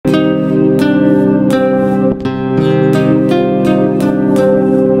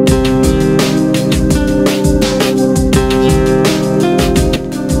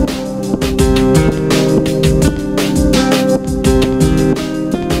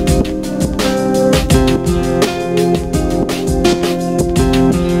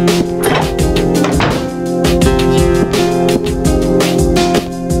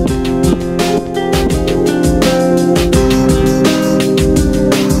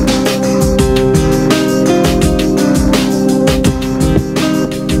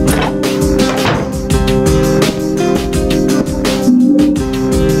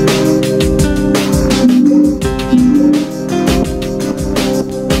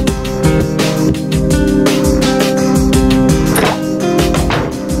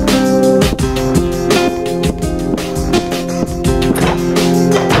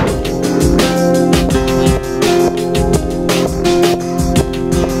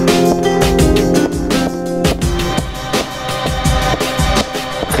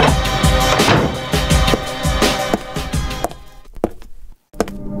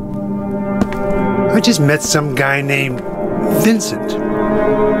just met some guy named Vincent.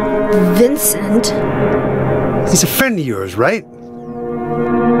 Vincent? He's a friend of yours, right? I'm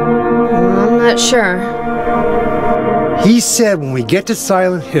not sure. He said when we get to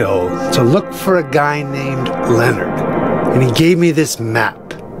Silent Hill to look for a guy named Leonard. And he gave me this map.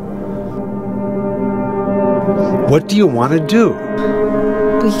 What do you want to do?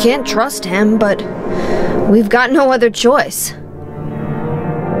 We can't trust him, but we've got no other choice.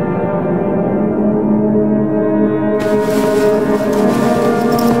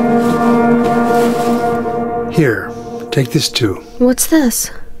 Here, take this too. What's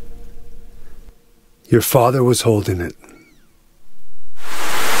this? Your father was holding it.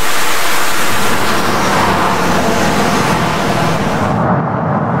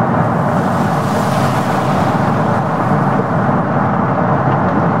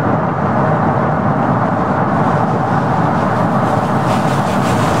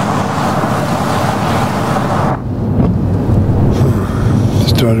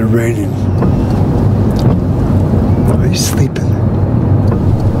 Started raining. Are you sleeping?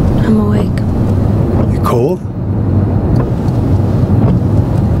 I'm awake. You cold?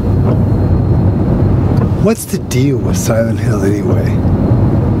 What's the deal with Silent Hill anyway?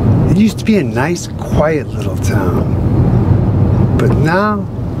 It used to be a nice, quiet little town. But now...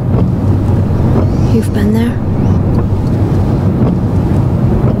 You've been there?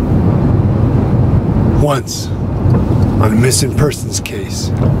 Once. On a missing persons case.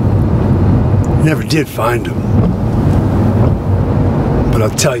 Never did find him. But I'll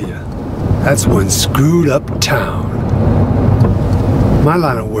tell you, that's one screwed up town. My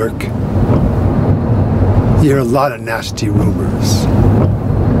line of work, you hear a lot of nasty rumors.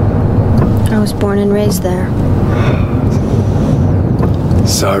 I was born and raised there.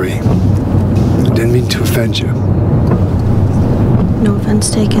 Sorry. I didn't mean to offend you. No offense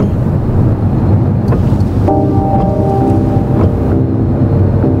taken.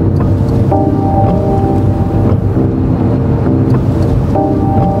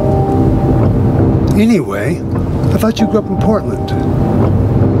 Anyway, I thought you grew up in Portland.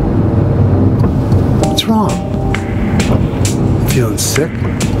 What's wrong? Feeling sick?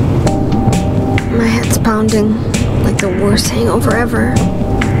 My head's pounding like the worst hangover ever.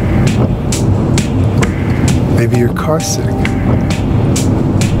 Maybe you're car sick.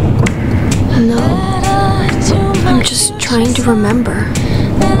 No. I'm just trying to remember.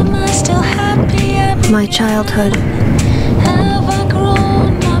 My childhood.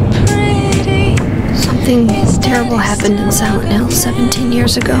 Something terrible happened in Silent Hill 17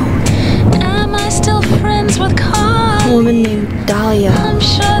 years ago. A woman named Dahlia.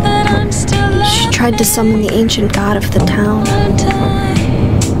 She tried to summon the ancient god of the town.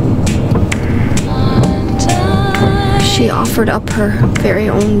 She offered up her very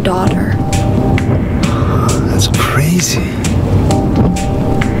own daughter. That's crazy.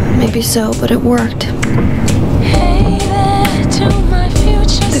 Maybe so, but it worked.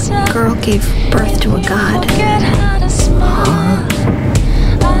 The girl gave birth to a god.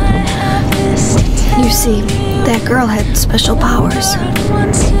 You see, that girl had special powers.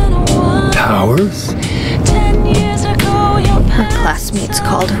 Powers? Her classmates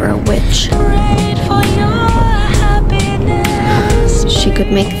called her a witch. She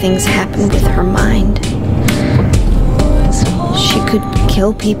could make things happen with her mind. She could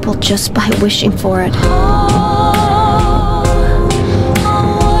kill people just by wishing for it.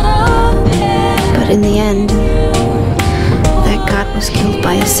 But in the end, that god was killed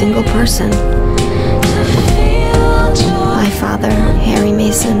by a single person. My father, Harry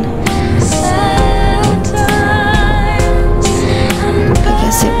Mason. I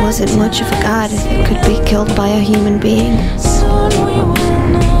guess it wasn't much of a god if it could be killed by a human being.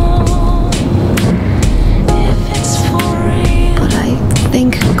 But I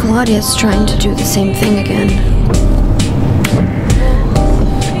think Claudia's trying to do the same thing again.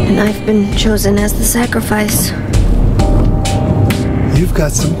 And I've been chosen as the sacrifice. You've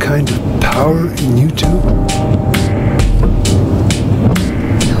got some kind of power in you too?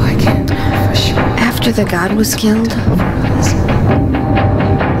 After the god was killed,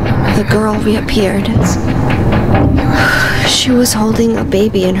 the girl reappeared. She was holding a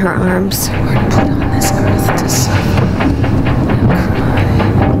baby in her arms.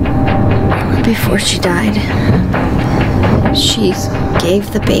 Before she died, she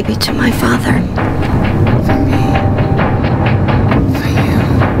gave the baby to my father. For me. For you.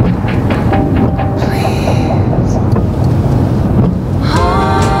 Please.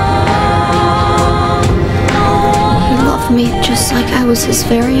 He loved me just like I was his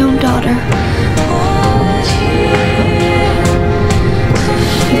very own daughter.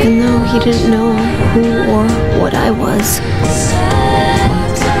 Even though he didn't know who or what I was.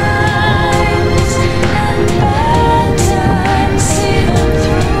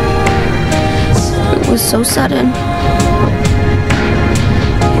 It was so sudden.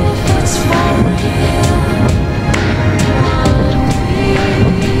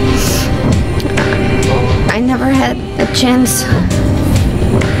 I never had a chance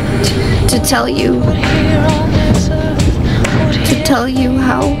to tell you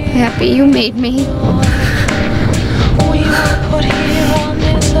how happy you made me.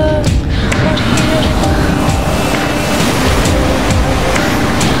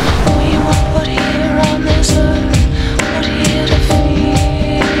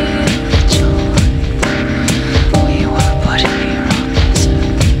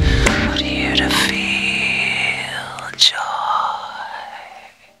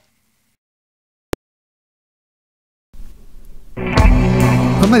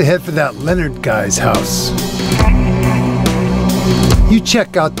 I'm gonna head for that Leonard guy's house. You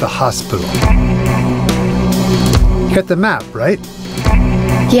check out the hospital. You got the map, right?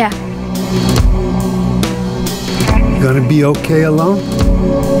 Yeah. You gonna be okay alone?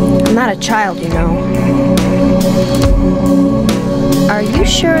 I'm not a child, you know. Are you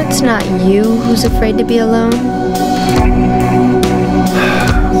sure it's not you who's afraid to be alone?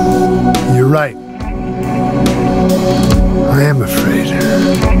 You're right. I am afraid.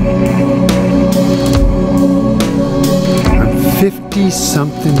 I'm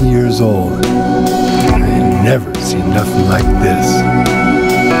 50-something years old. I ain't never seen nothing like this.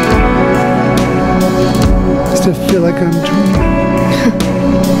 I still feel like I'm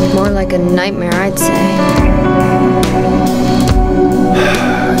dreaming. More like a nightmare, I'd say.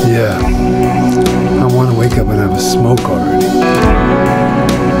 Yeah. I want to wake up and have a smoke already.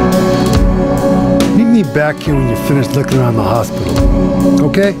 Meet me back here when you're finished looking around the hospital.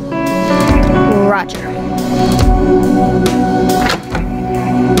 Okay? Roger.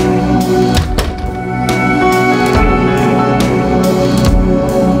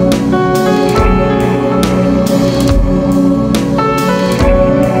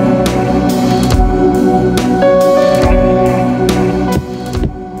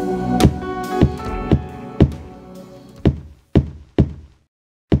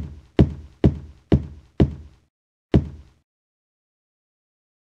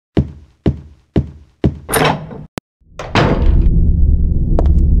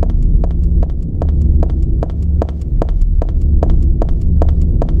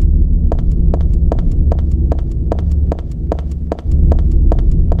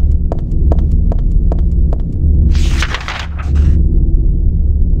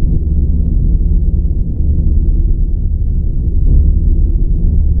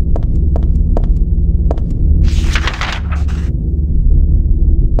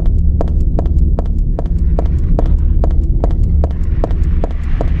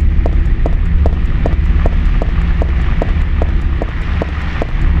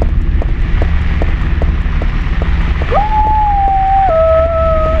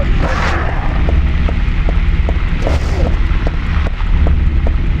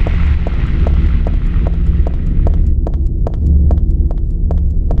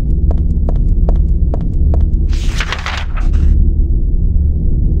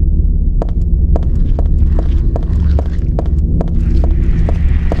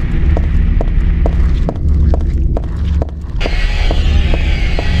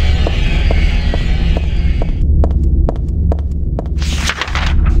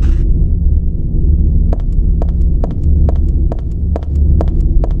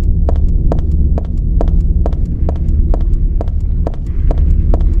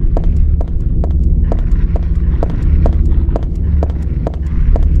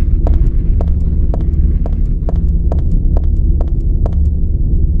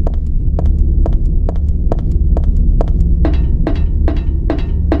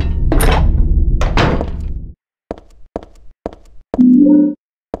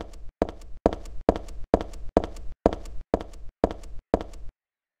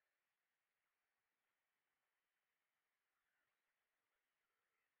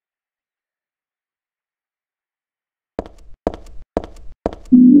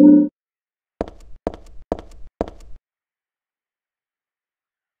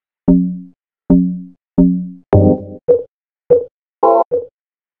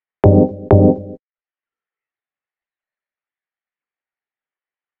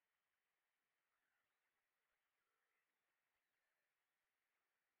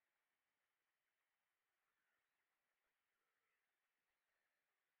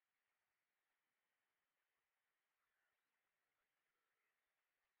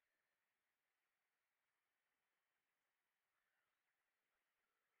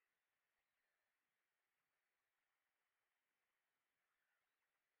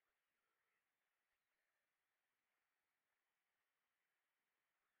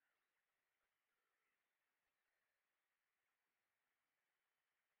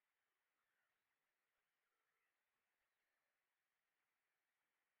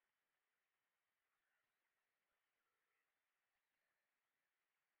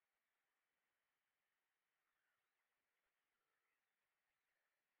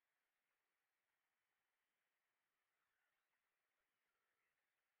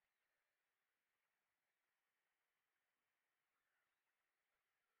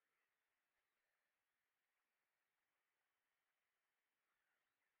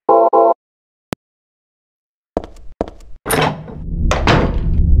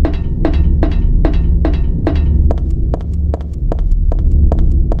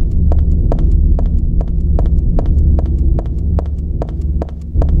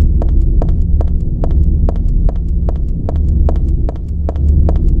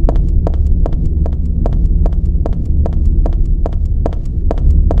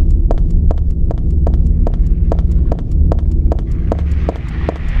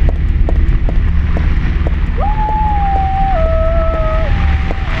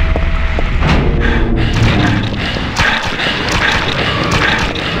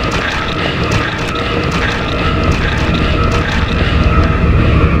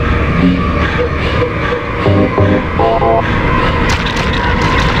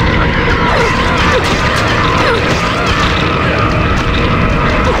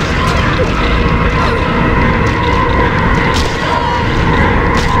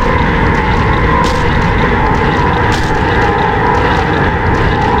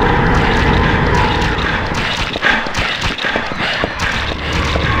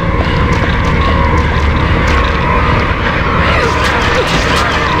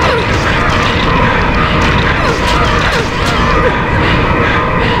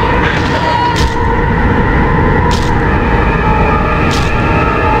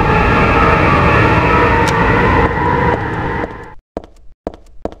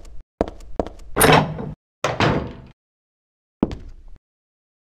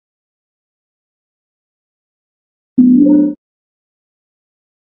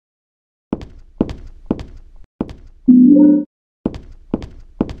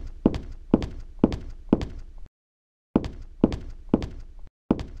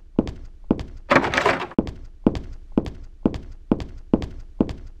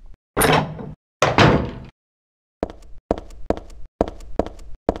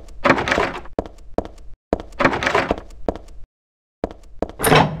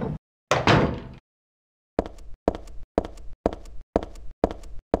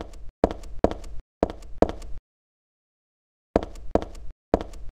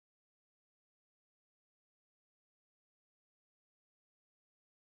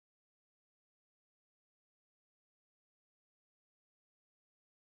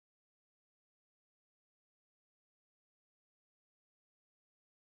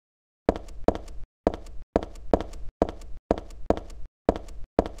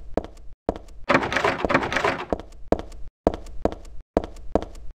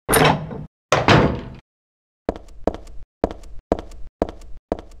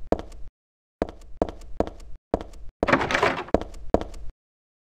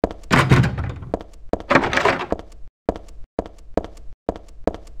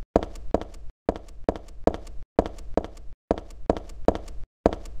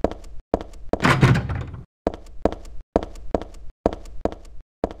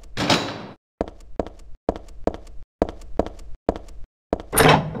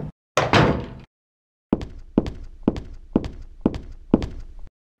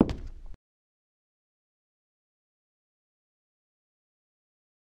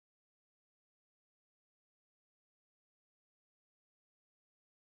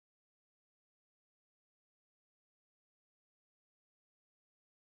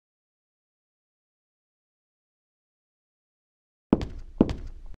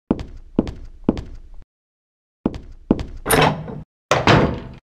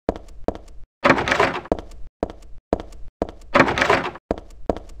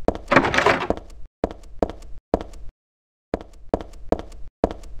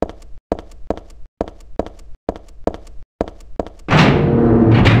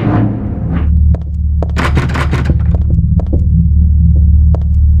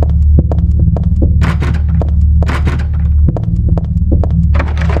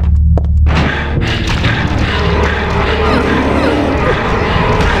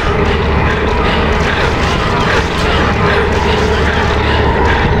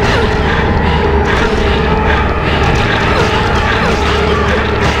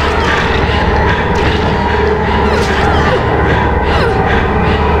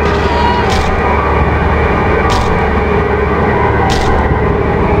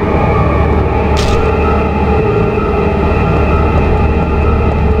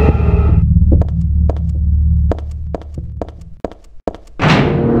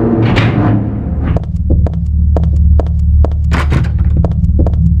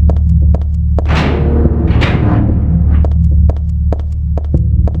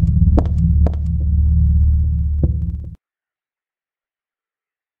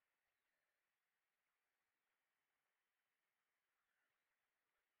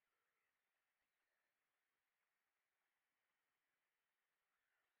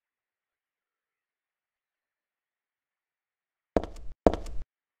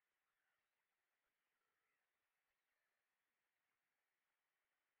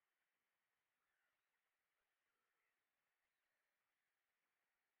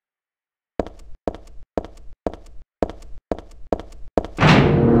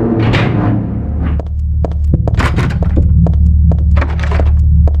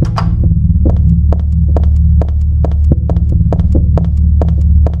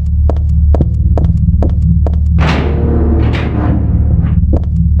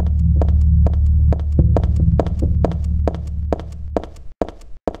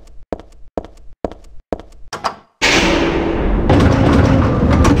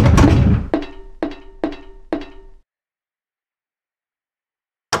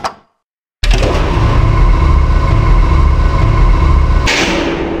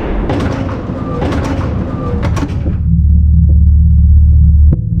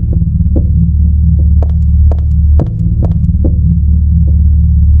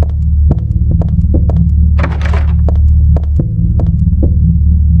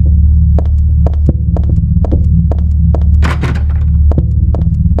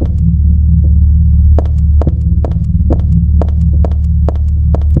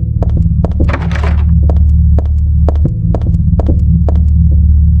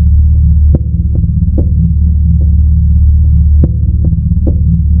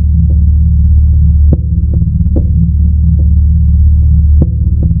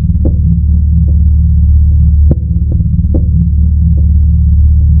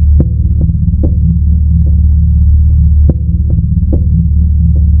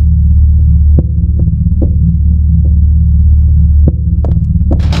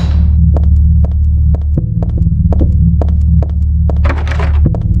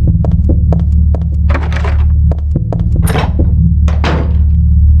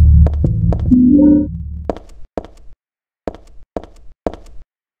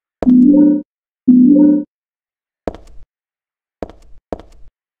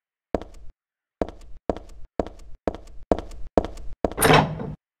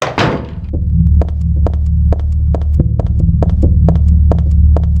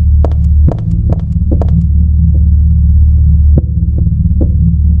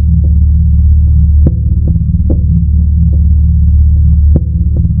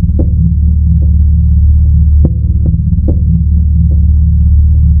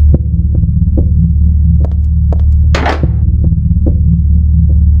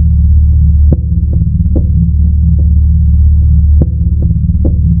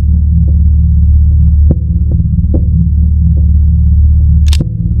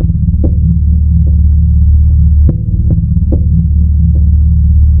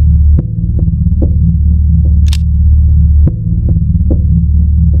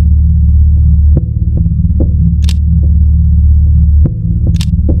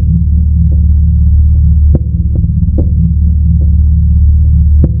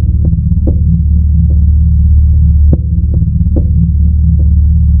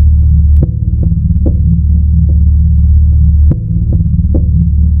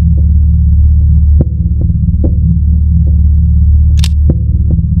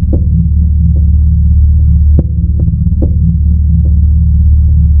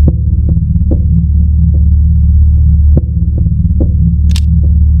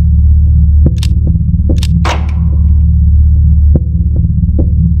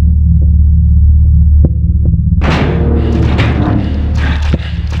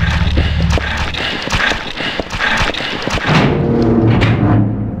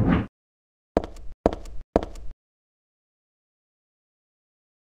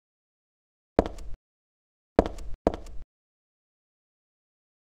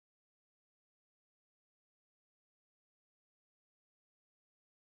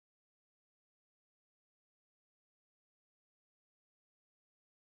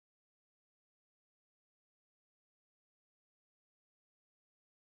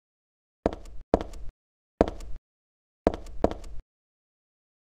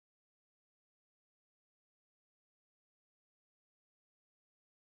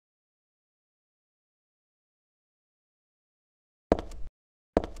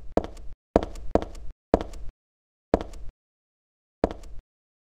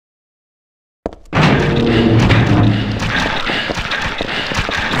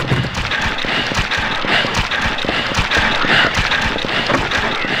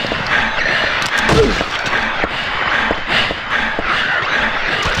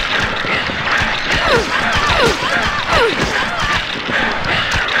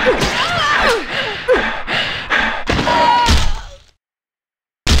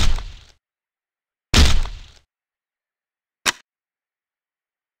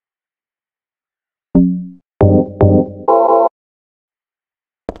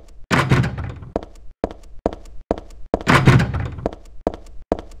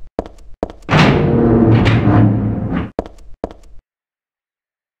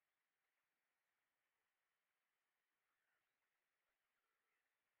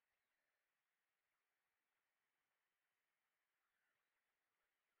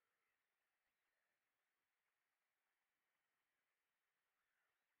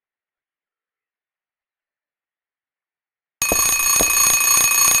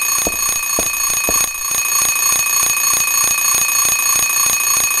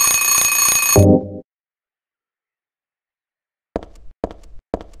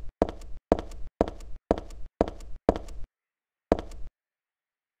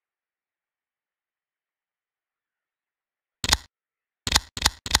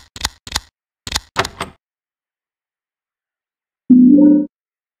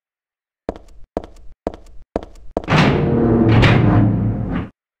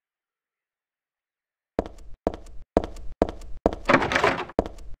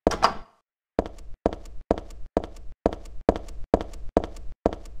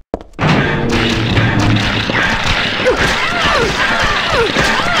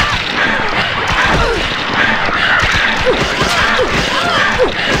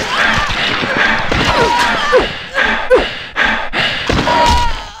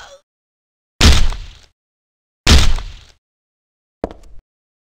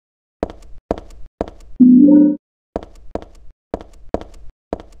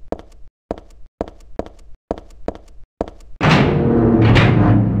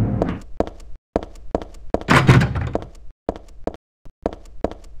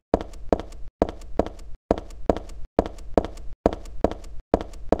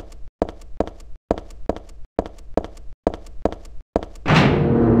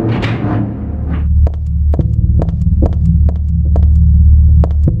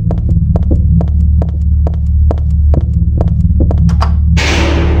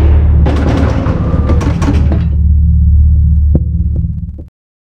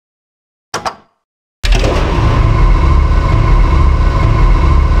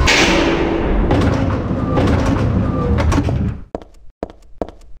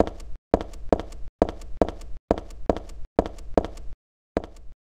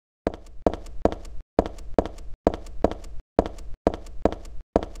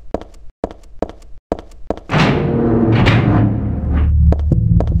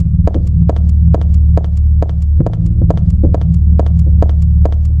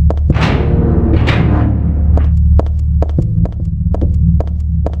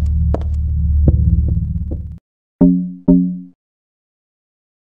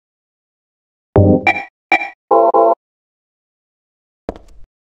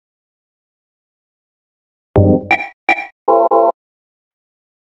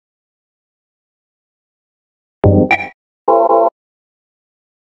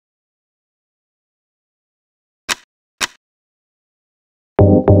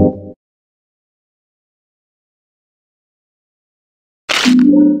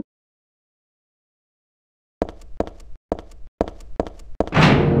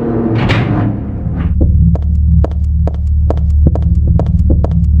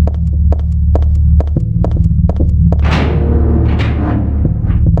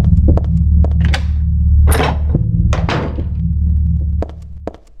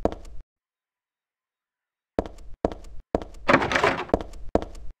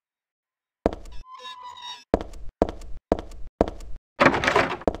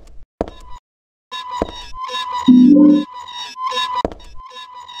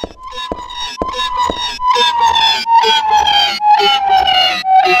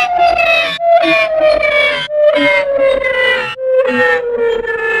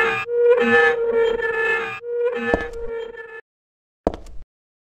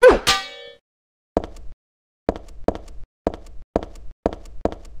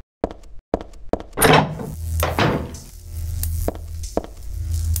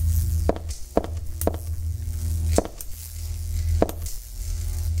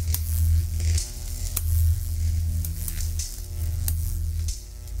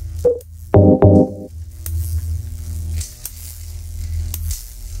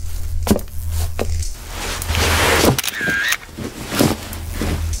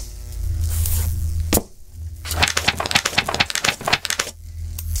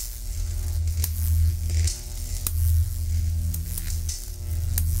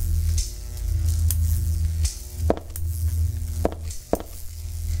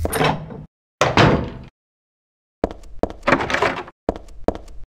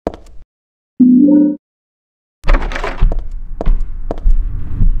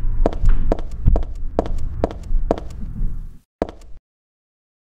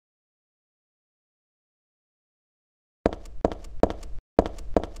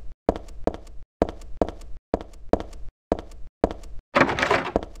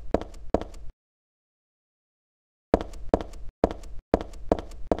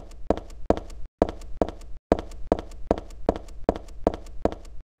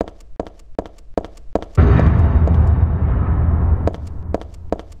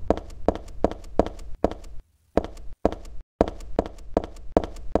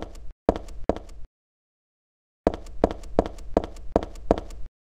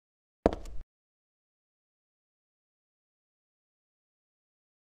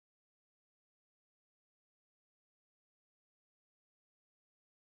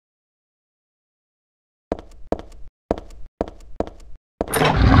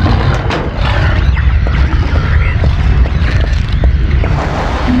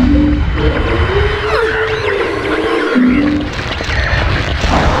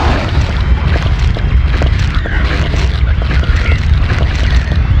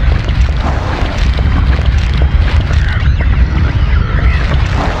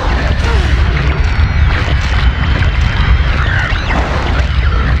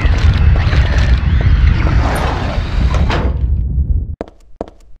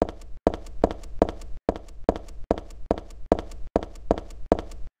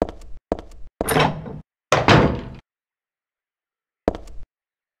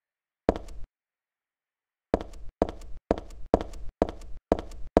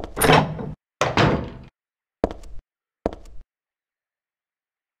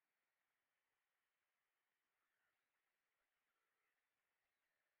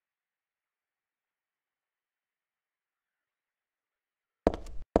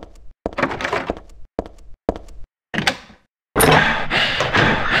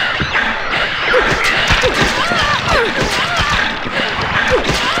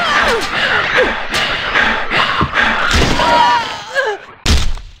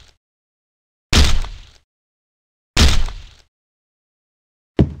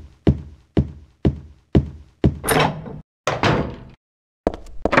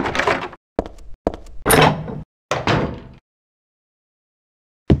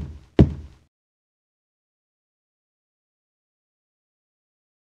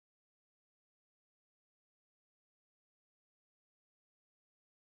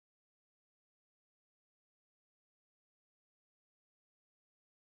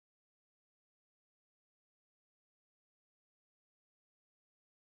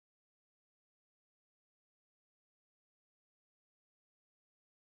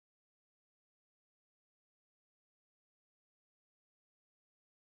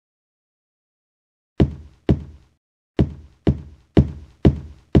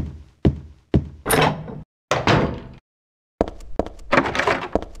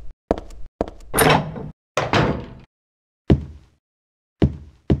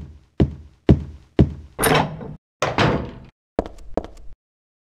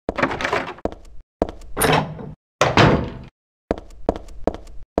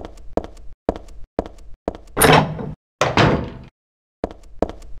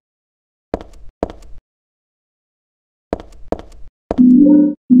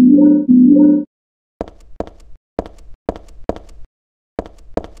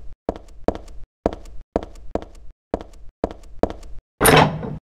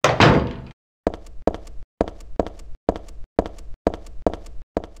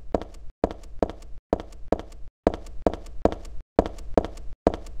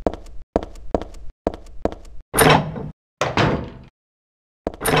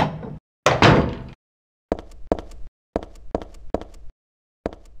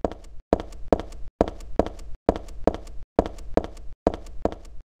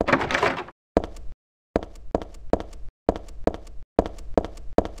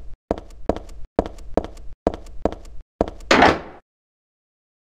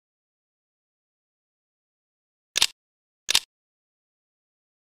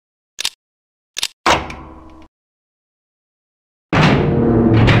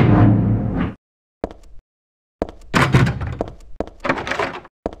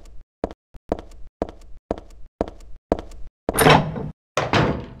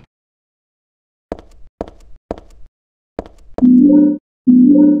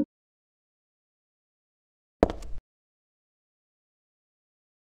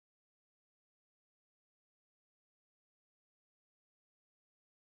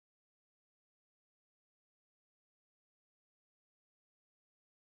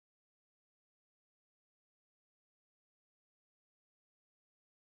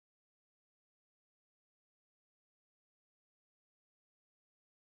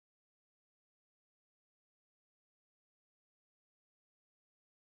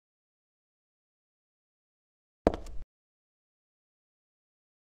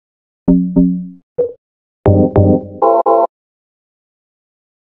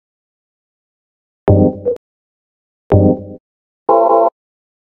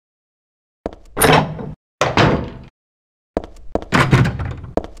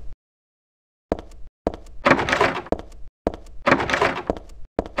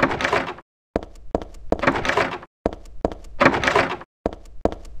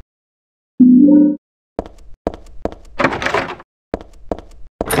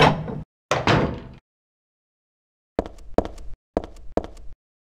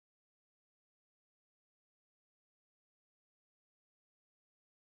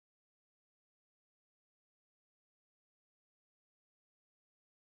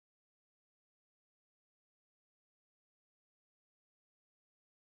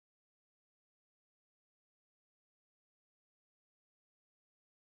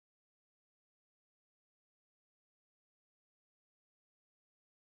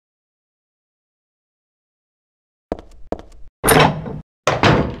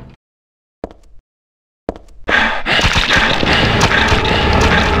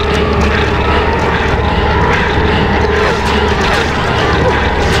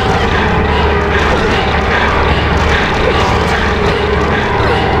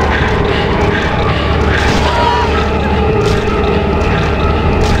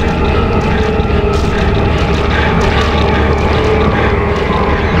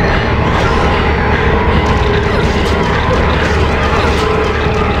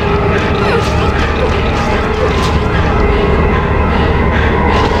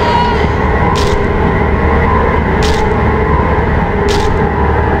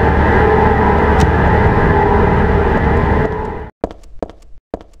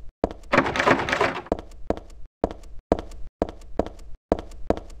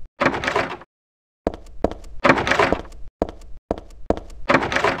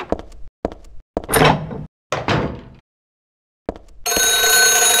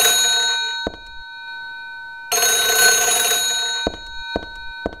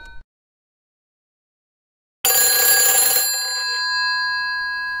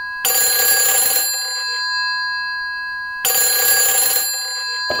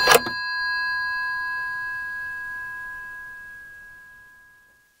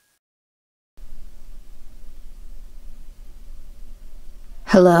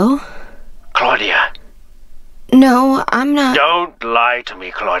 Hello? Claudia. No, I'm not. Don't lie to me,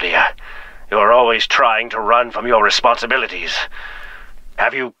 Claudia. You're always trying to run from your responsibilities.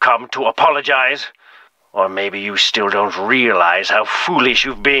 Have you come to apologize? Or maybe you still don't realize how foolish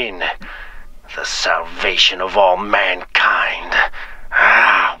you've been. The salvation of all mankind.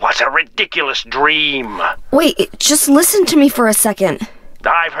 Ah, what a ridiculous dream. Wait, just listen to me for a second.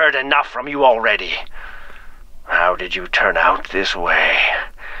 I've heard enough from you already. How did you turn out this way?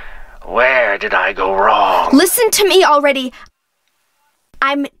 Where did I go wrong? Listen to me already.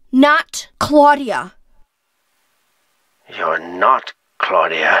 I'm not Claudia. You're not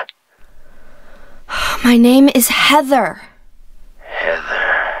Claudia. My name is Heather.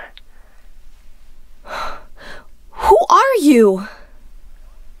 Heather. Who are you?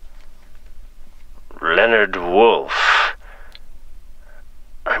 Leonard Wolf.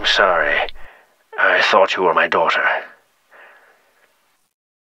 I'm sorry. I thought you were my daughter.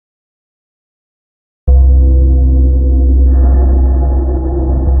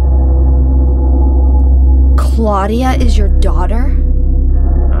 Claudia is your daughter?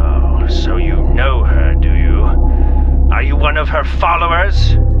 Oh, so you know her, do you? Are you one of her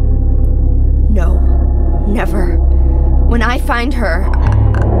followers? No, never. When I find her,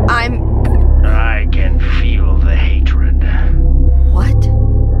 I can feel the hatred. What?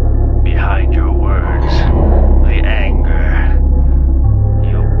 Behind your words. The anger.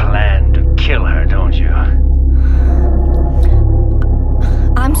 You plan to kill her, don't you?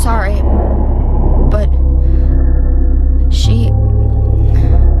 I'm sorry, but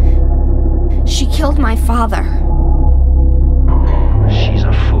She killed my father. She's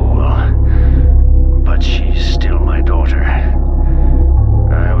a fool. But she's still my daughter.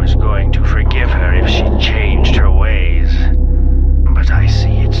 I was going to forgive her if she changed her ways. But I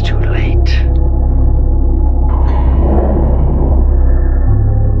see it's too late.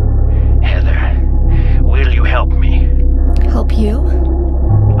 Heather, will you help me? Help you?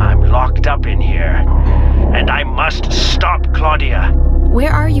 I'm locked up in here, and I must stop Claudia.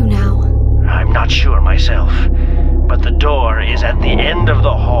 Where are you now? I'm not sure myself, but the door is at the end of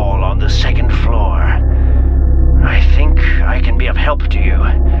the hall on the second floor. I think I can be of help to you.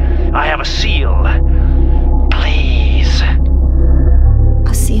 I have a seal. Please.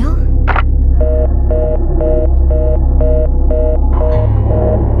 A seal?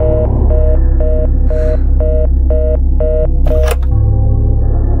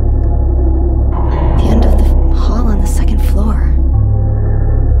 The end of the hall on the second floor.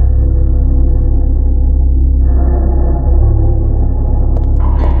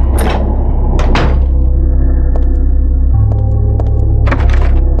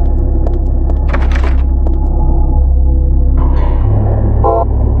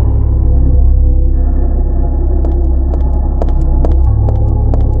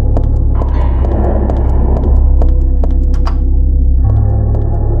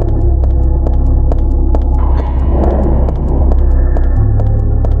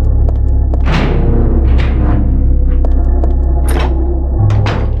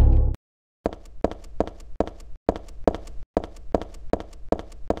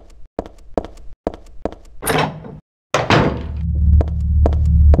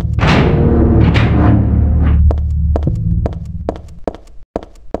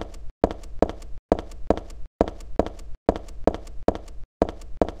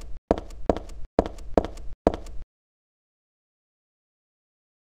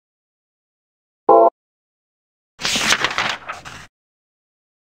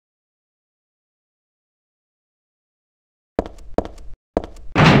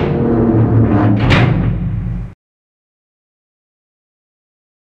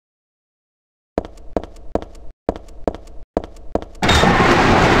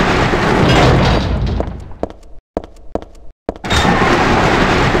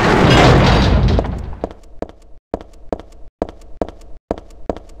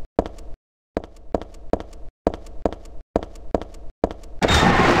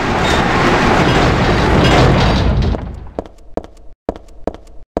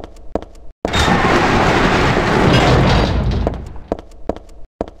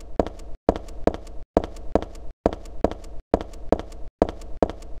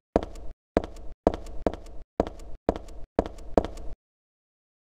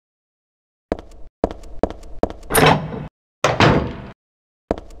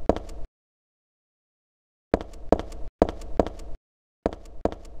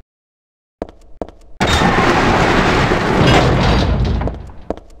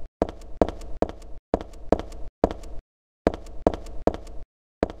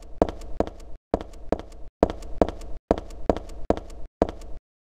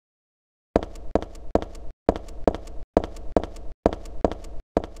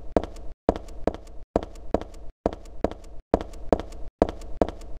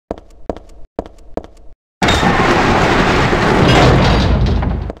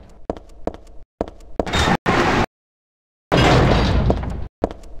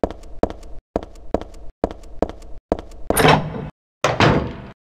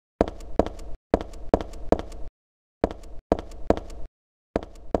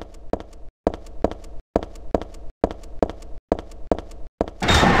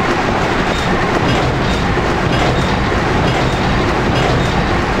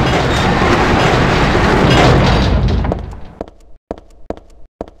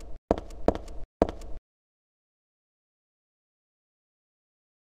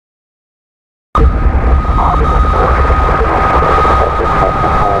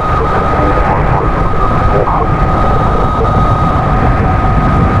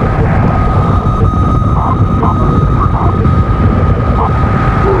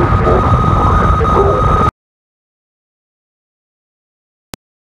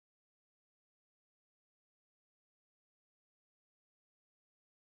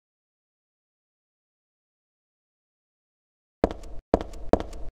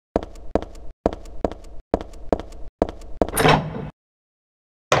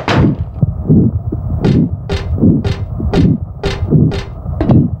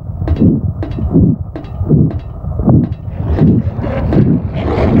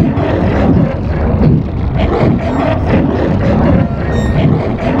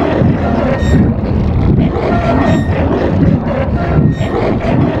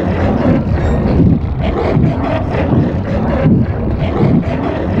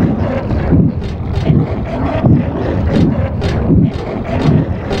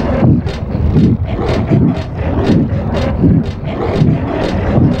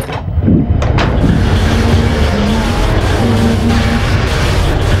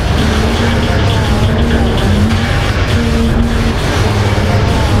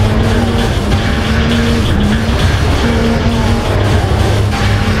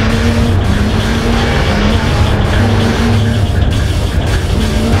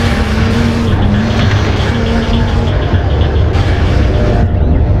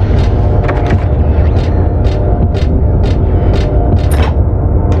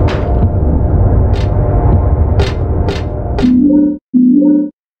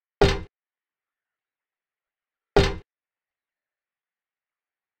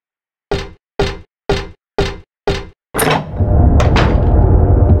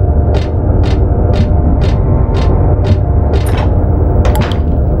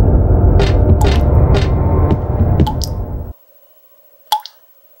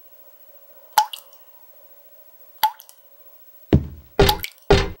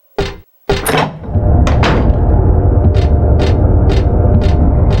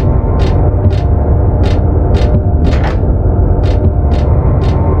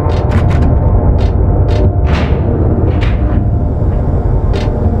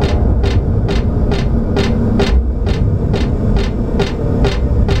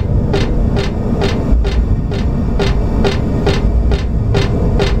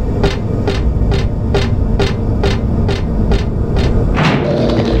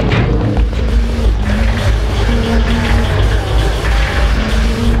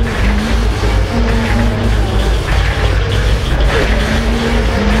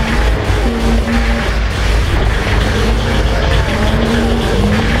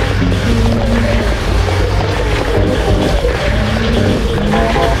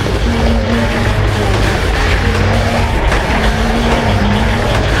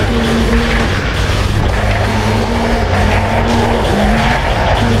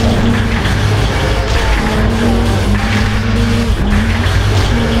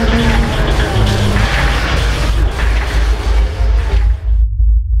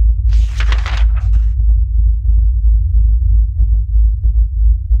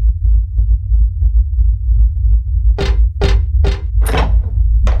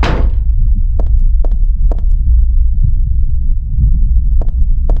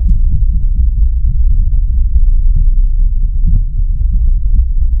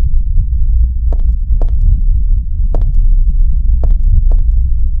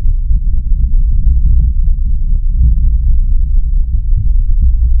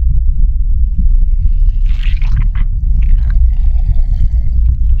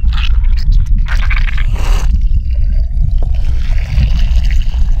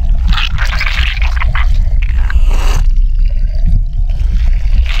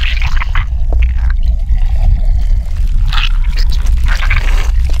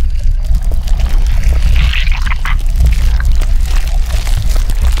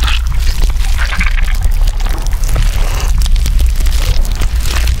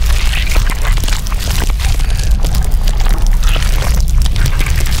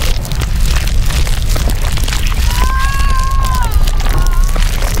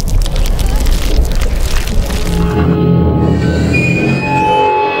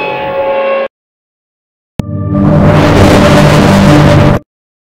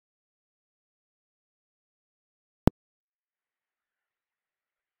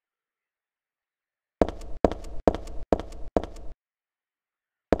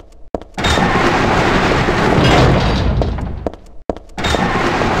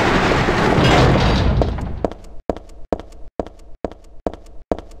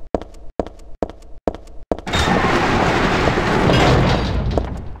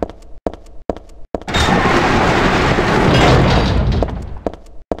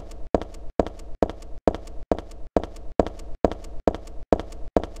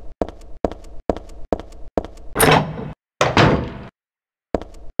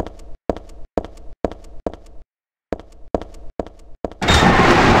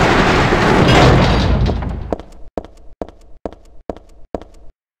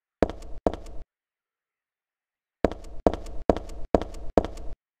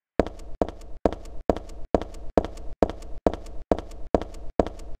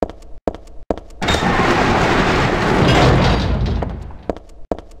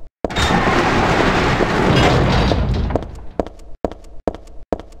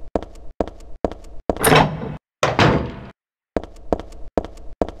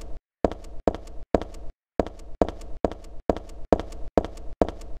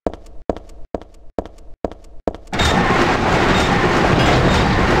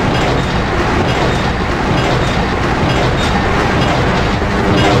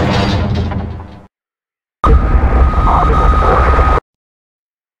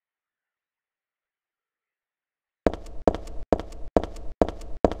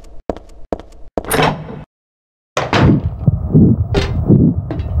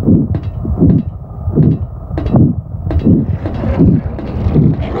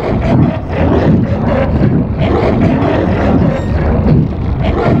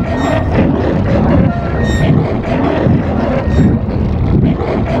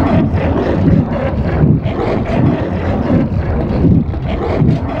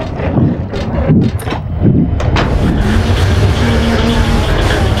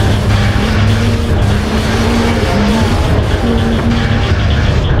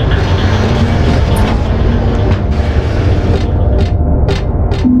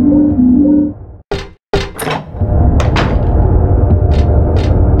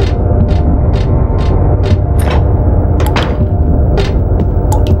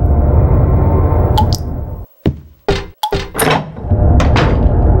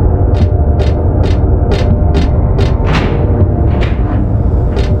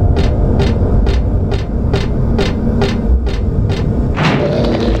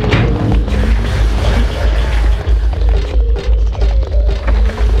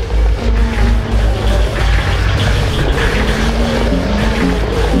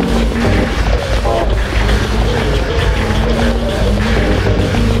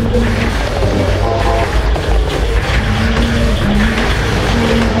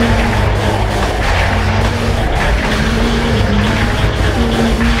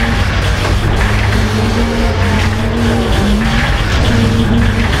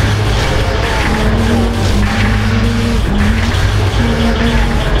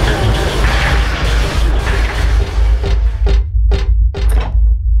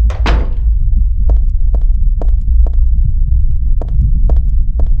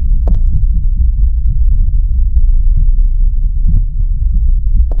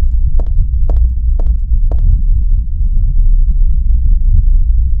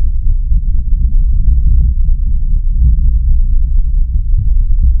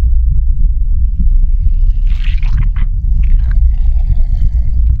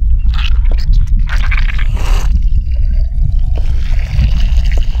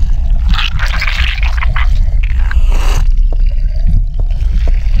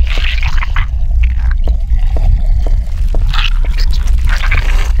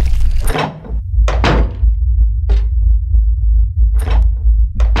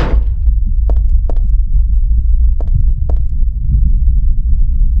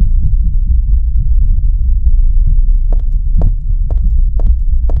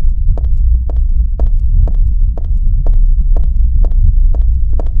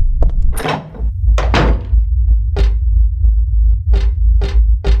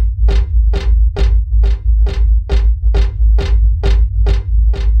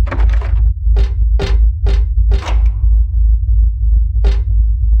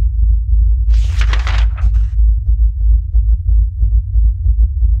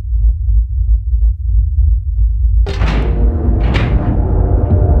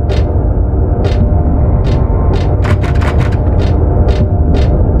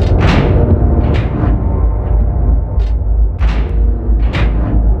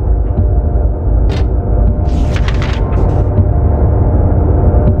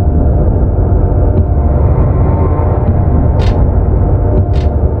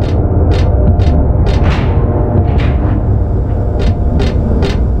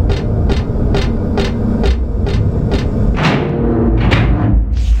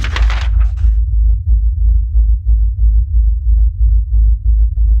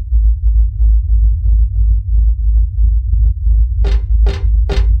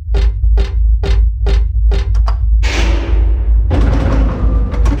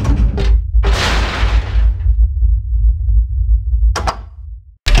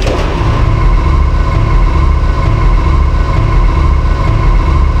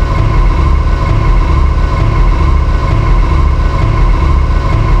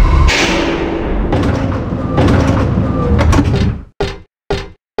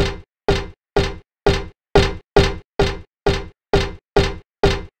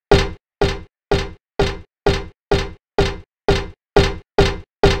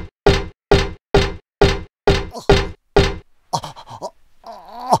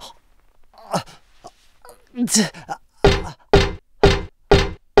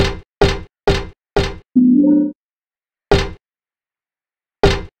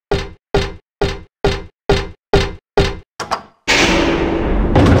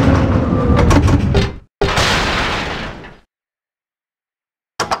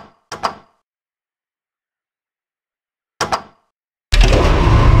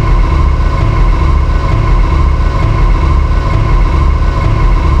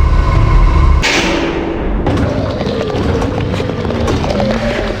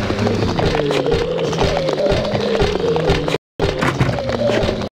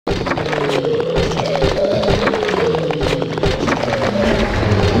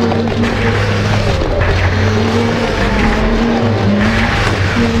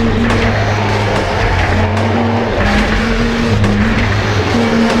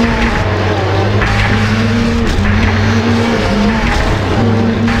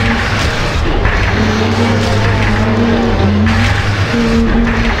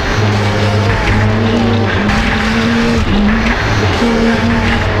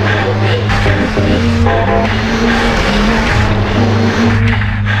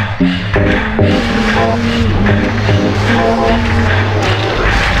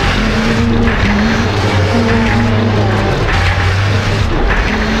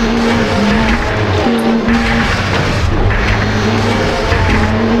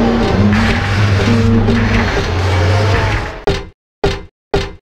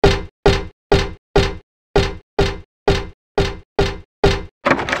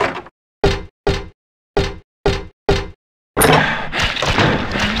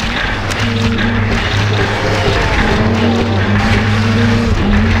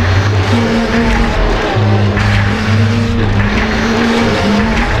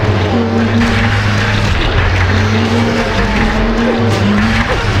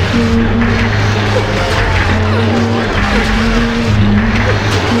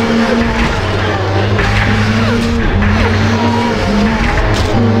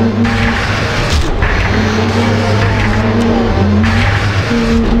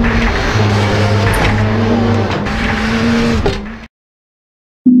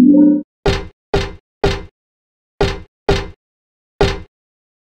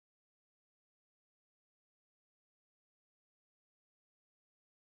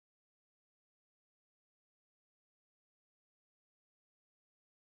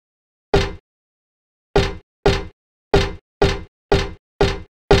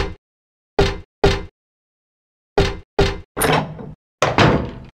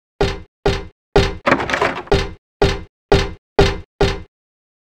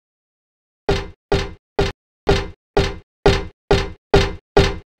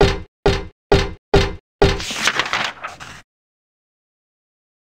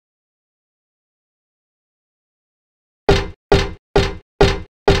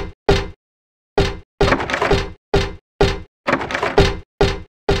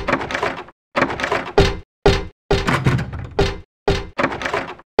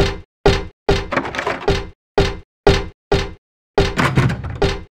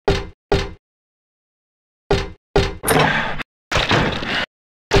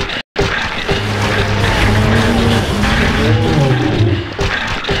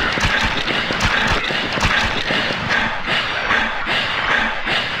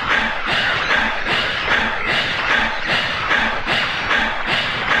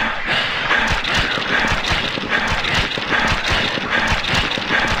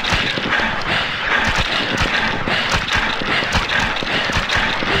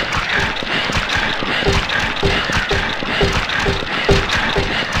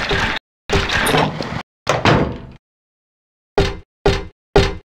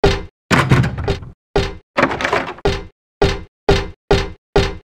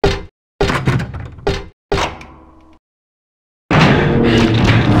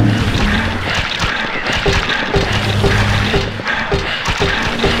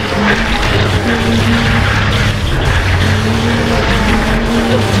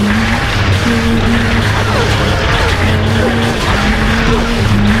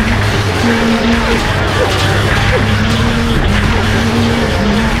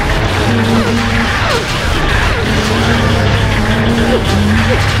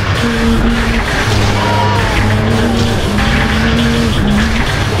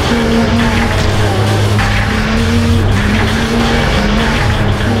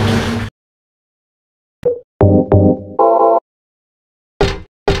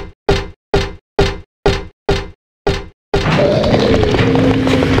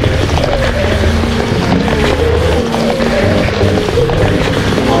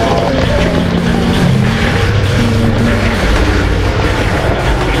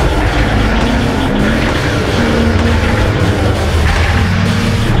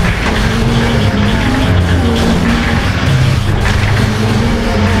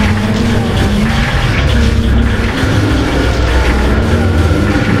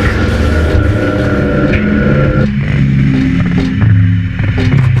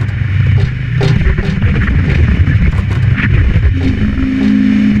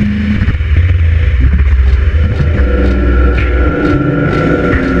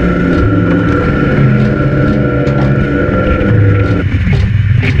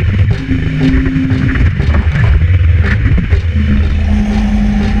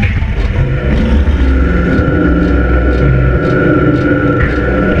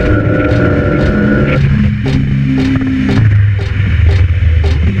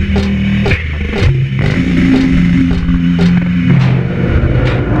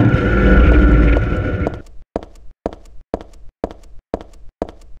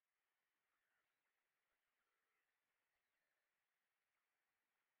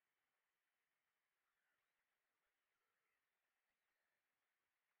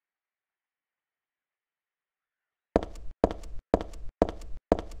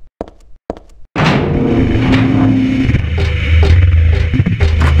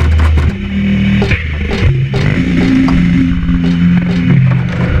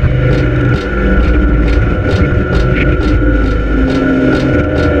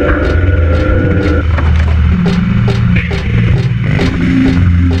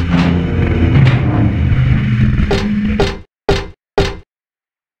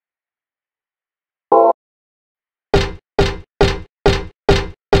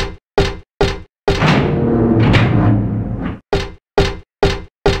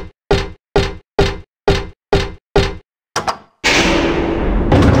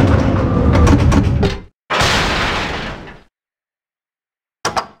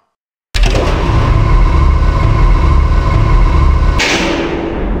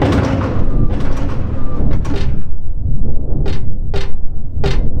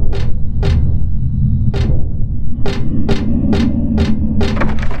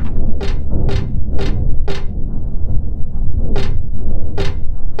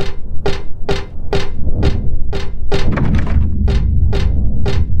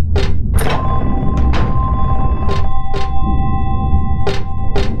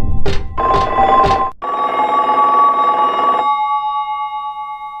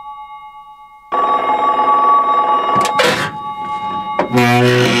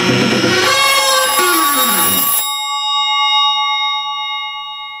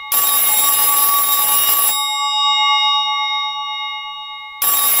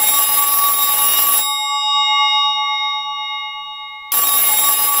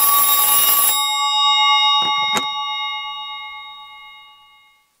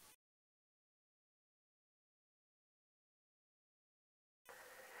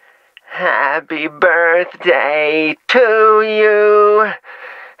 Happy birthday to you.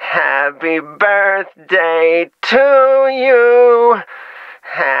 Happy birthday to you.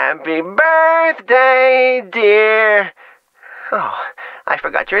 Happy birthday, dear. Oh, I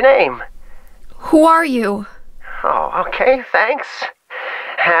forgot your name. Who are you? Oh, okay, thanks.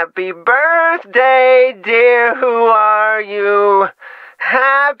 Happy birthday, dear. Who are you?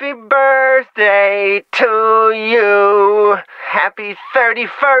 Happy birthday to you. Happy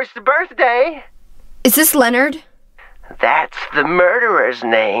 31st birthday. Is this Leonard? That's the murderer's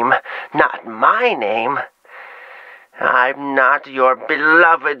name, not my name. I'm not your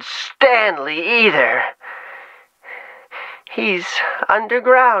beloved Stanley either. He's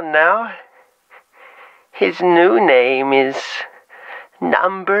underground now. His new name is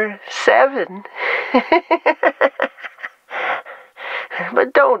Number 7.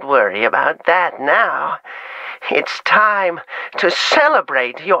 But don't worry about that now. It's time to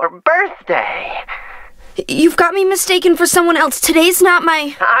celebrate your birthday. You've got me mistaken for someone else. Today's not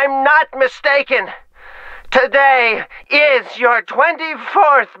my... I'm not mistaken. Today is your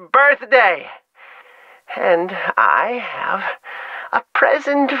 24th birthday. And I have a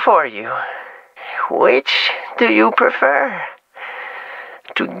present for you. Which do you prefer?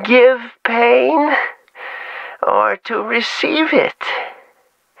 To give pain or to receive it?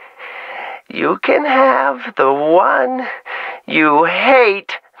 You can have the one you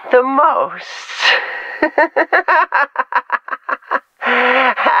hate the most.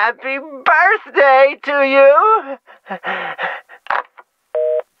 Happy birthday to you!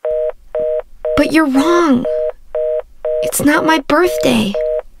 But you're wrong. It's not my birthday.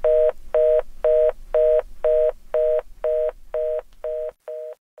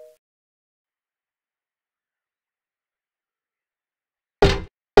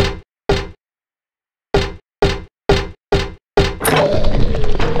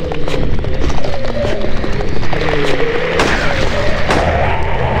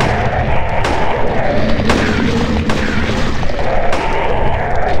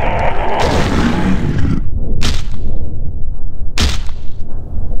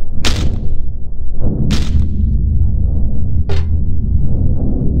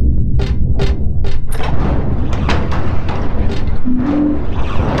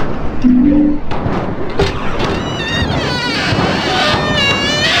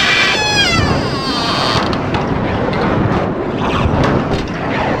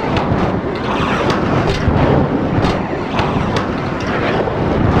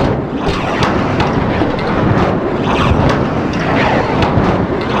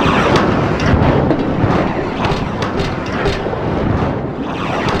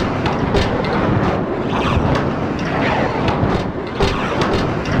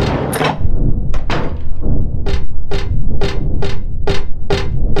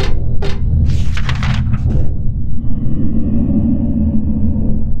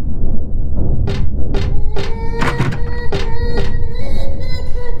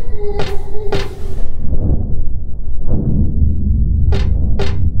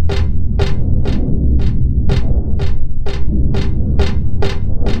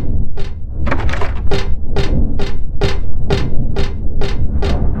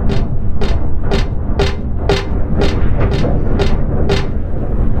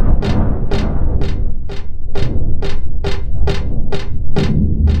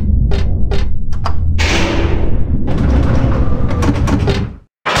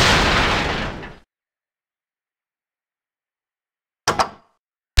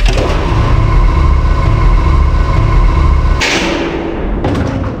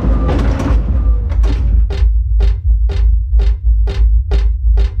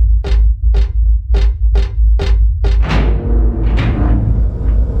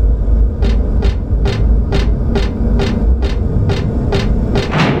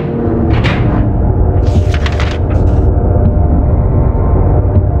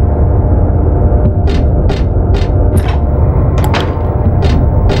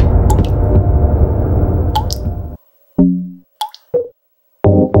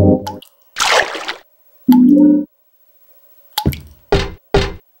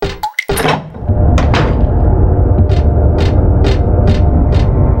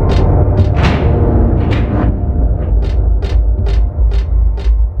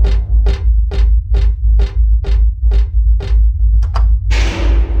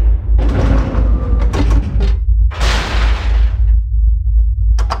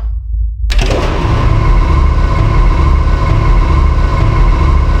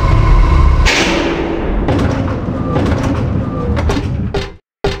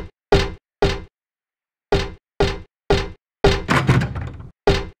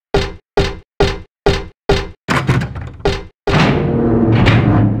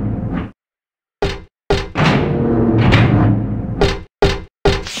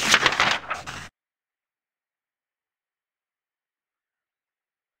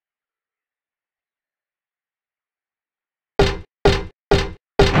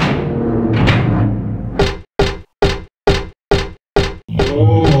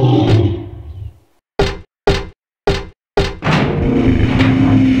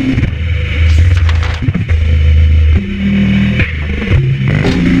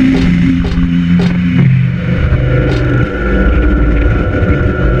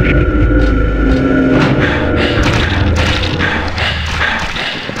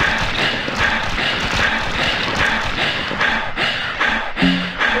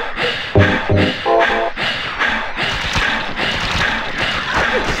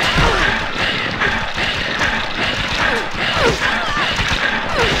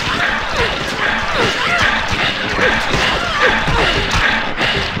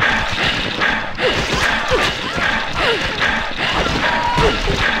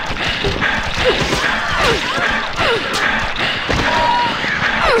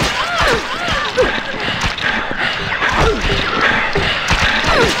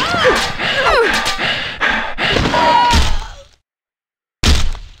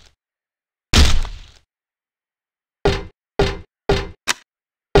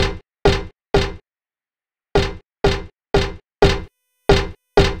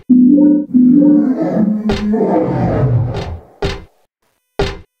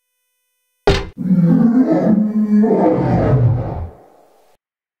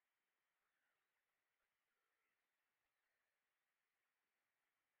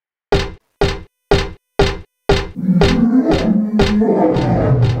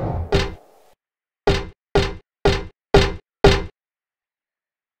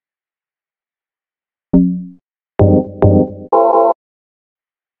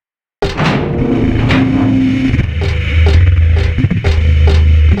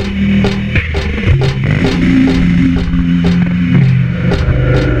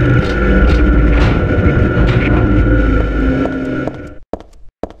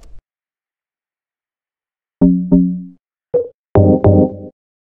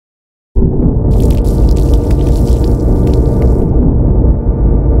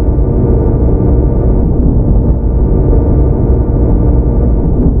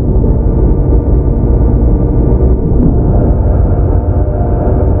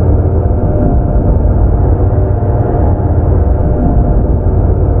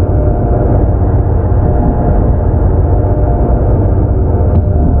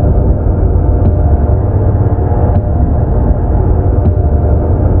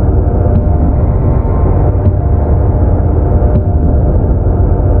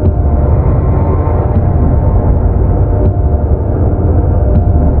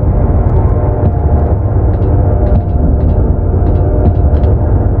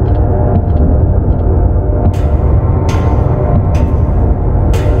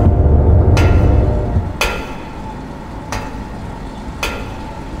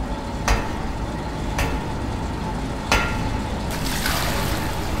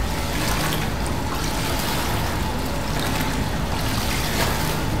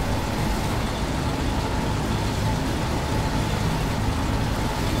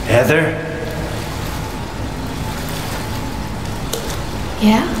 Heather?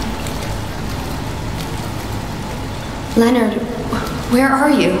 Yeah? Leonard, where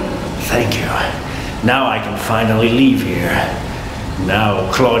are you? Thank you. Now I can finally leave here. Now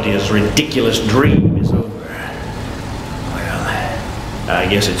Claudia's ridiculous dream is over. Well, I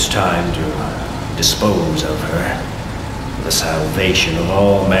guess it's time to dispose of her. The salvation of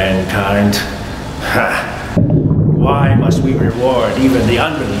all mankind. Ha! Why must we reward even the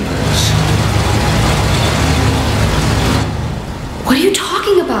unbelievers? What are you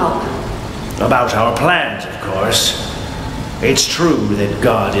talking about? About our plans, of course. It's true that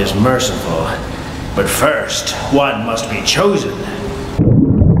God is merciful, but first, one must be chosen.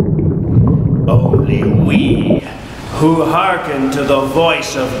 Only we, who hearken to the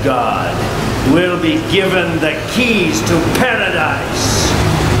voice of God, will be given the keys to paradise.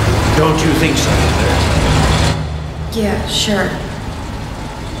 Don't you think so, Heather? Yeah, sure.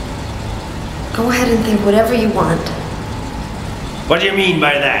 Go ahead and think whatever you want. What do you mean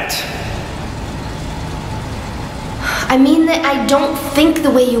by that? I mean that I don't think the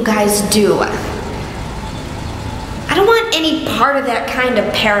way you guys do. I don't want any part of that kind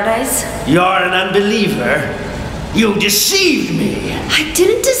of paradise. You're an unbeliever. You deceived me. I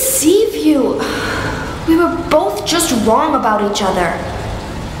didn't deceive you. We were both just wrong about each other.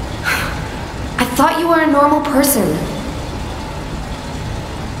 I thought you were a normal person.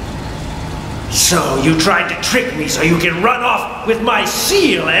 So you tried to trick me so you can run off with my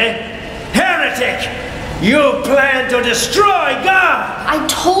seal, eh? Heretic! You plan to destroy God! I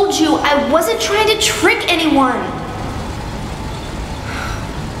told you I wasn't trying to trick anyone.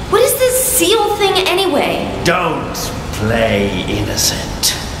 What is this seal thing anyway? Don't play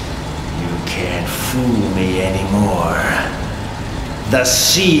innocent. You can't fool me anymore. The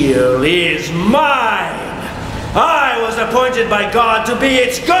seal is mine! I was appointed by God to be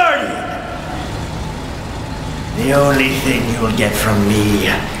its guardian! The only thing you'll get from me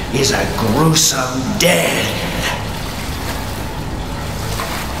is a gruesome death.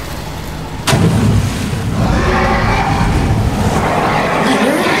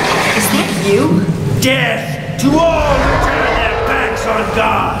 Is that you? Death to all who turn their backs on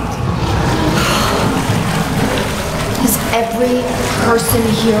God! Is every person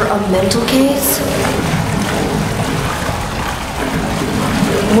here a mental case?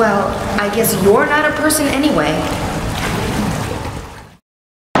 Well, I guess you're not a person anyway.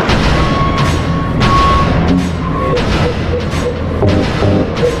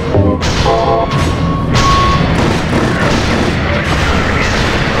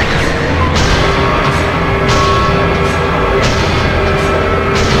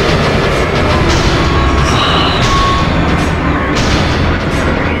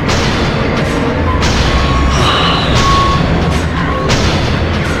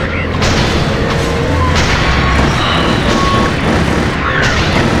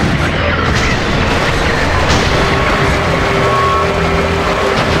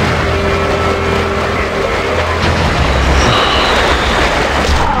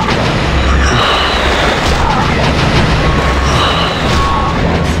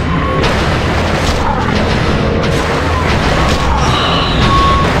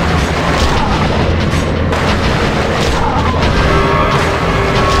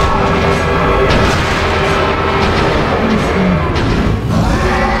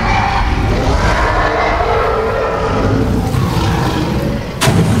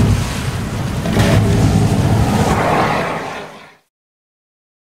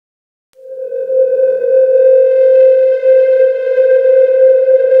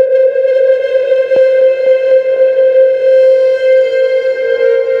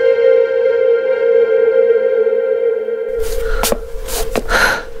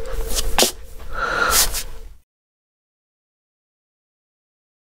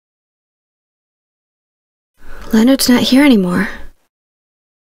 Leonard's not here anymore.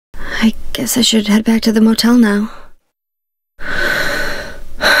 I guess I should head back to the motel now.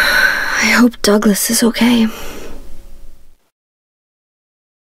 I hope Douglas is okay.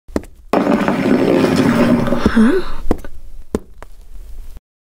 Huh?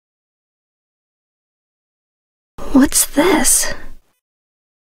 What's this?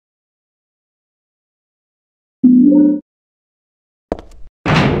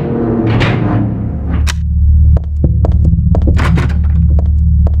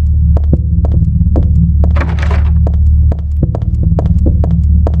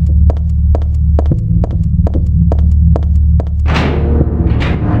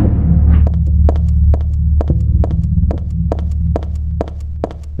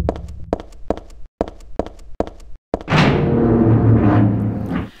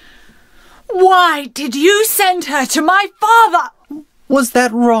 Why did you send her to my father? Was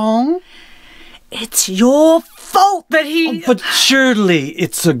that wrong? It's your fault that he... But surely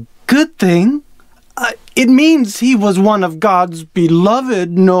it's a good thing. It means he was one of God's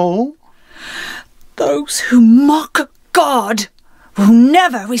beloved, no? Those who mock God will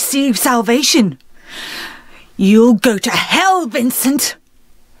never receive salvation. You'll go to hell, Vincent.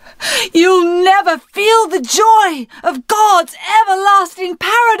 You'll never feel the joy of God's everlasting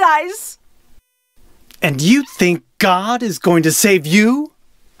paradise. And you think God is going to save you?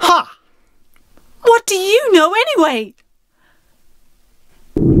 Ha! What do you know anyway?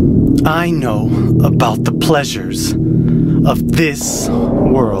 I know about the pleasures of this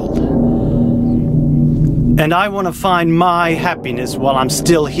world. And I want to find my happiness while I'm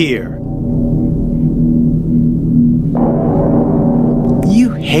still here.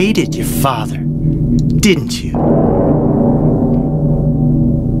 You hated your father, didn't you?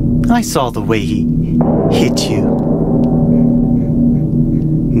 I saw the way he hit you,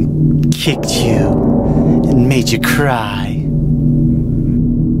 and kicked you, and made you cry.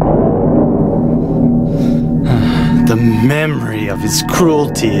 The memory of his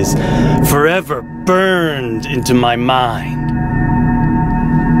cruelty is forever burned into my mind.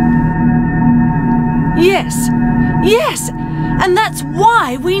 Yes, yes, and that's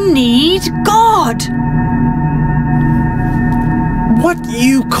why we need God. What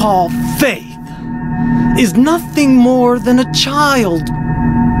you call faith is nothing more than a child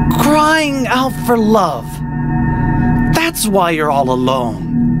crying out for love. That's why you're all alone.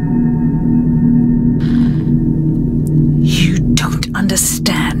 You don't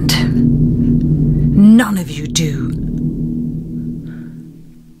understand. None of you do.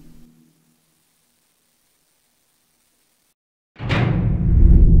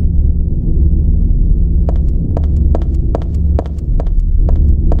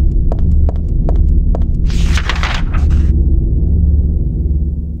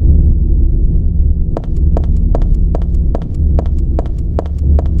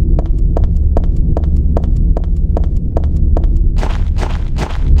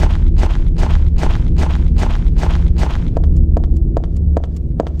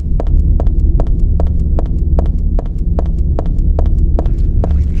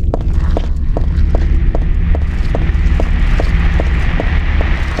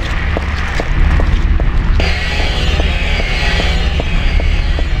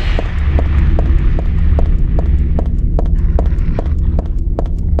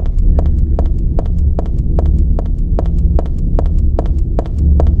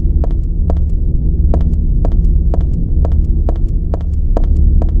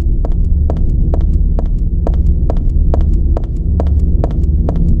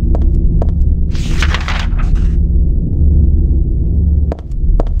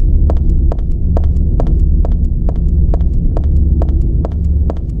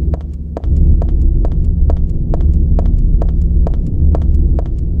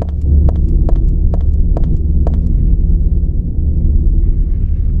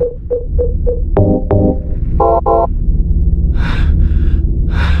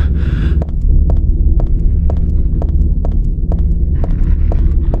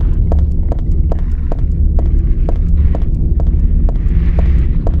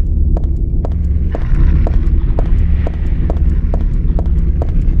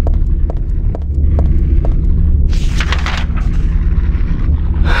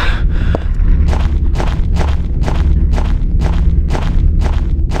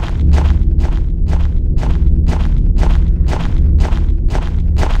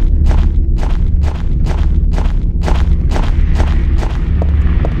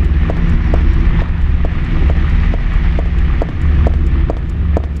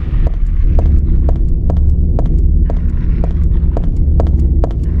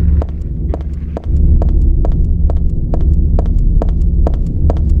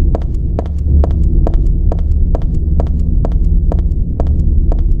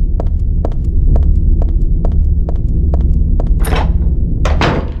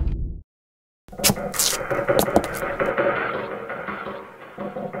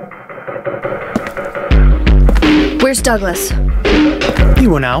 Where's Douglas? He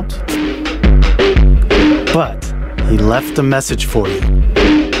went out. But he left a message for you.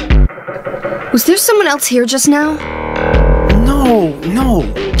 Was there someone else here just now? No,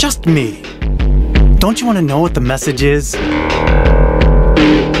 just me. Don't you want to know what the message is?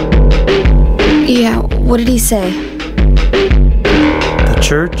 Yeah, what did he say? The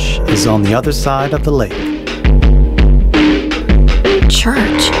church is on the other side of the lake.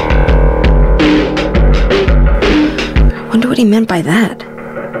 Church? Wonder what he meant by that.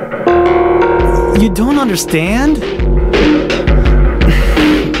 You don't understand?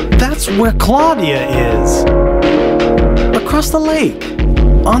 That's where Claudia is. Across the lake,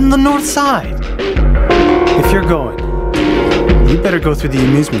 on the north side. If you're going, you better go through the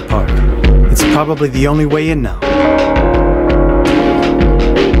amusement park. It's probably the only way in now.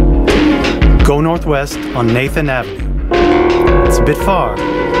 Go northwest on Nathan Avenue. It's a bit far,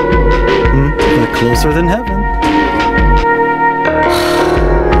 but closer than heaven.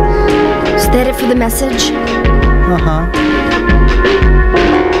 Is that it for the message? Uh-huh.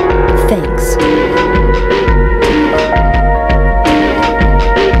 Thanks.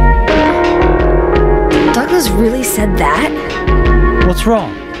 Douglas really said that? What's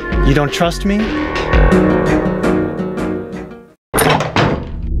wrong? You don't trust me?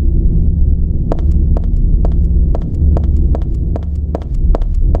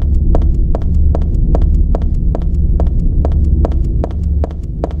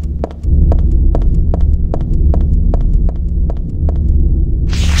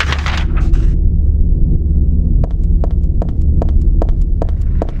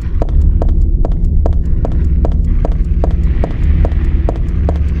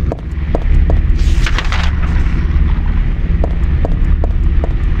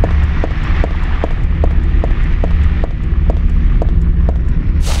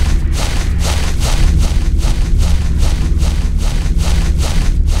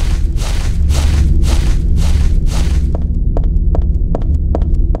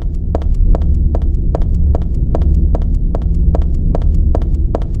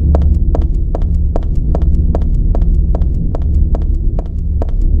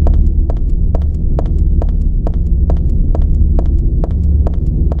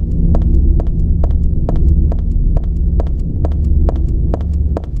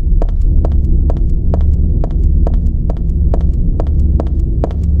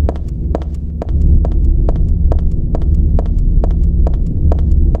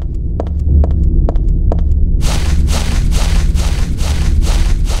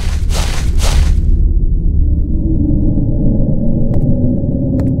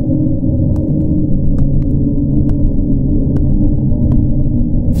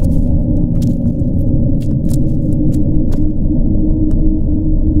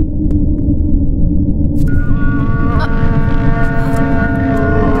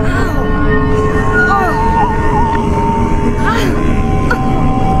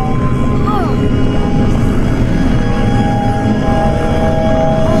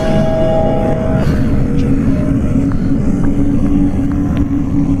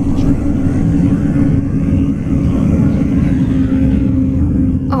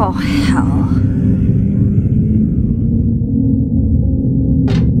 Oh, hell.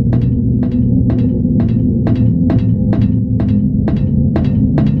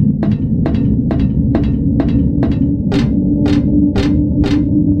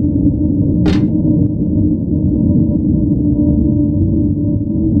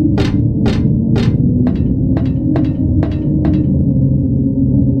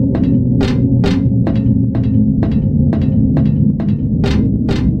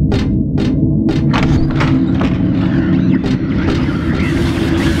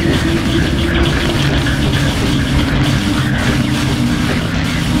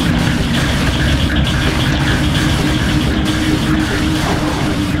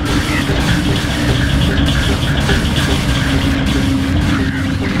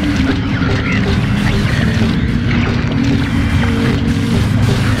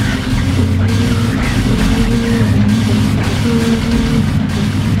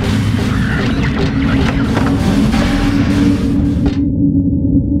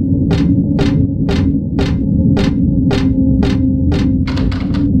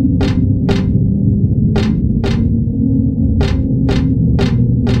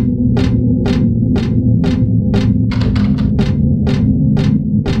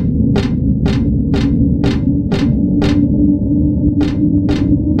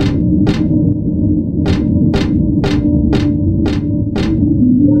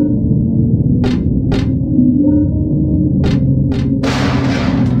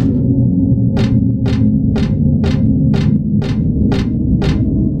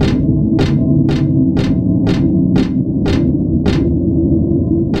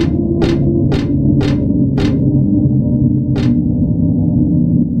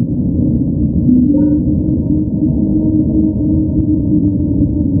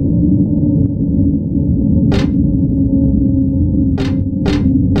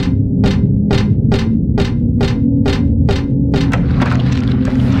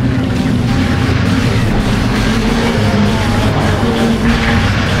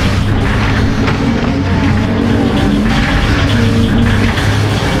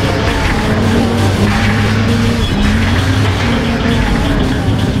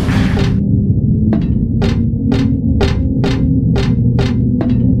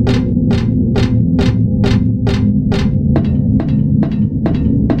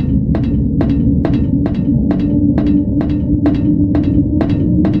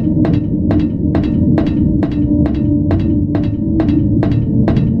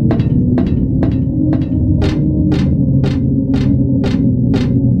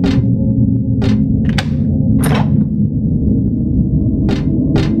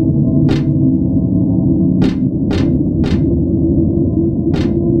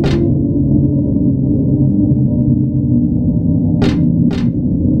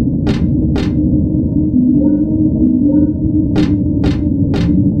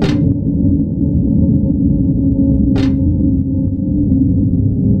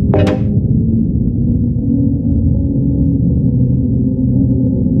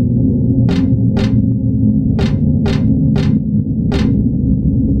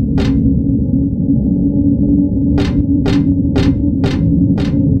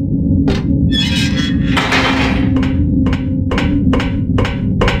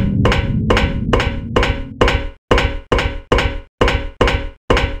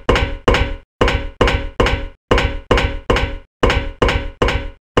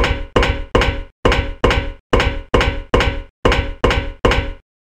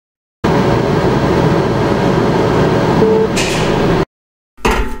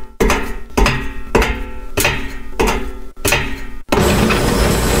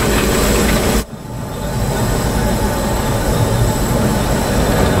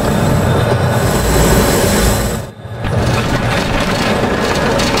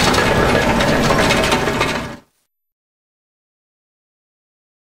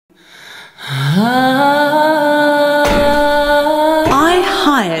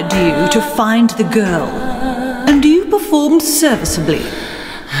 to find the girl, and you performed serviceably.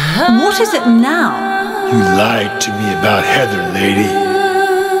 What is it now? You lied to me about Heather, lady.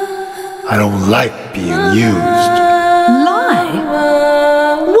 I don't like being used. Lie?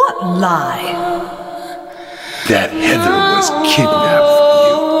 What lie? That Heather was kidnapped from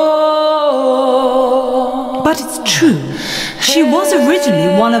you. But it's true. She was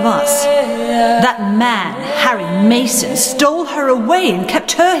originally one of us. That man, Harry Mason, stole her away and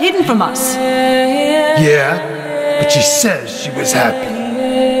kept her hidden from us. Yeah, but she says she was happy.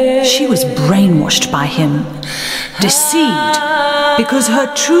 She was brainwashed by him, deceived, because her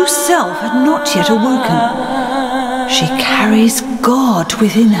true self had not yet awoken. She carries God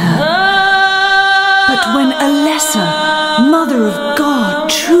within her. But when a lesser, Mother of God,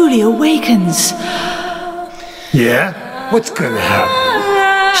 truly awakens... Yeah? What's gonna happen?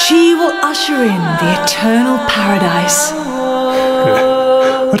 She will usher in the eternal paradise.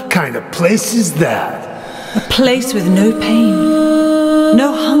 What kind of place is that? A place with no pain,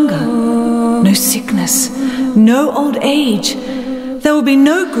 no hunger, no sickness, no old age. There will be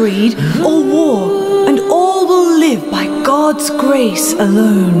no greed or war, and all will live by God's grace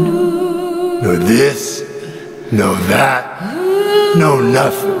alone. No this, no that, no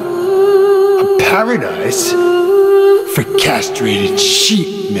nothing. A paradise? For castrated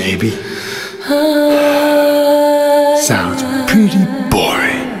sheep, maybe. Sounds pretty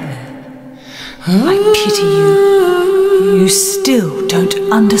boring. I pity you. You still don't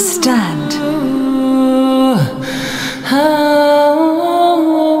understand.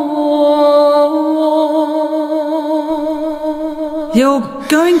 You're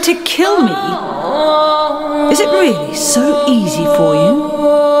going to kill me? Is it really so easy for you?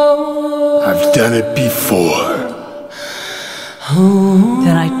 I've done it before.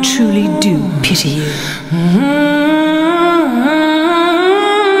 Then I truly do pity you.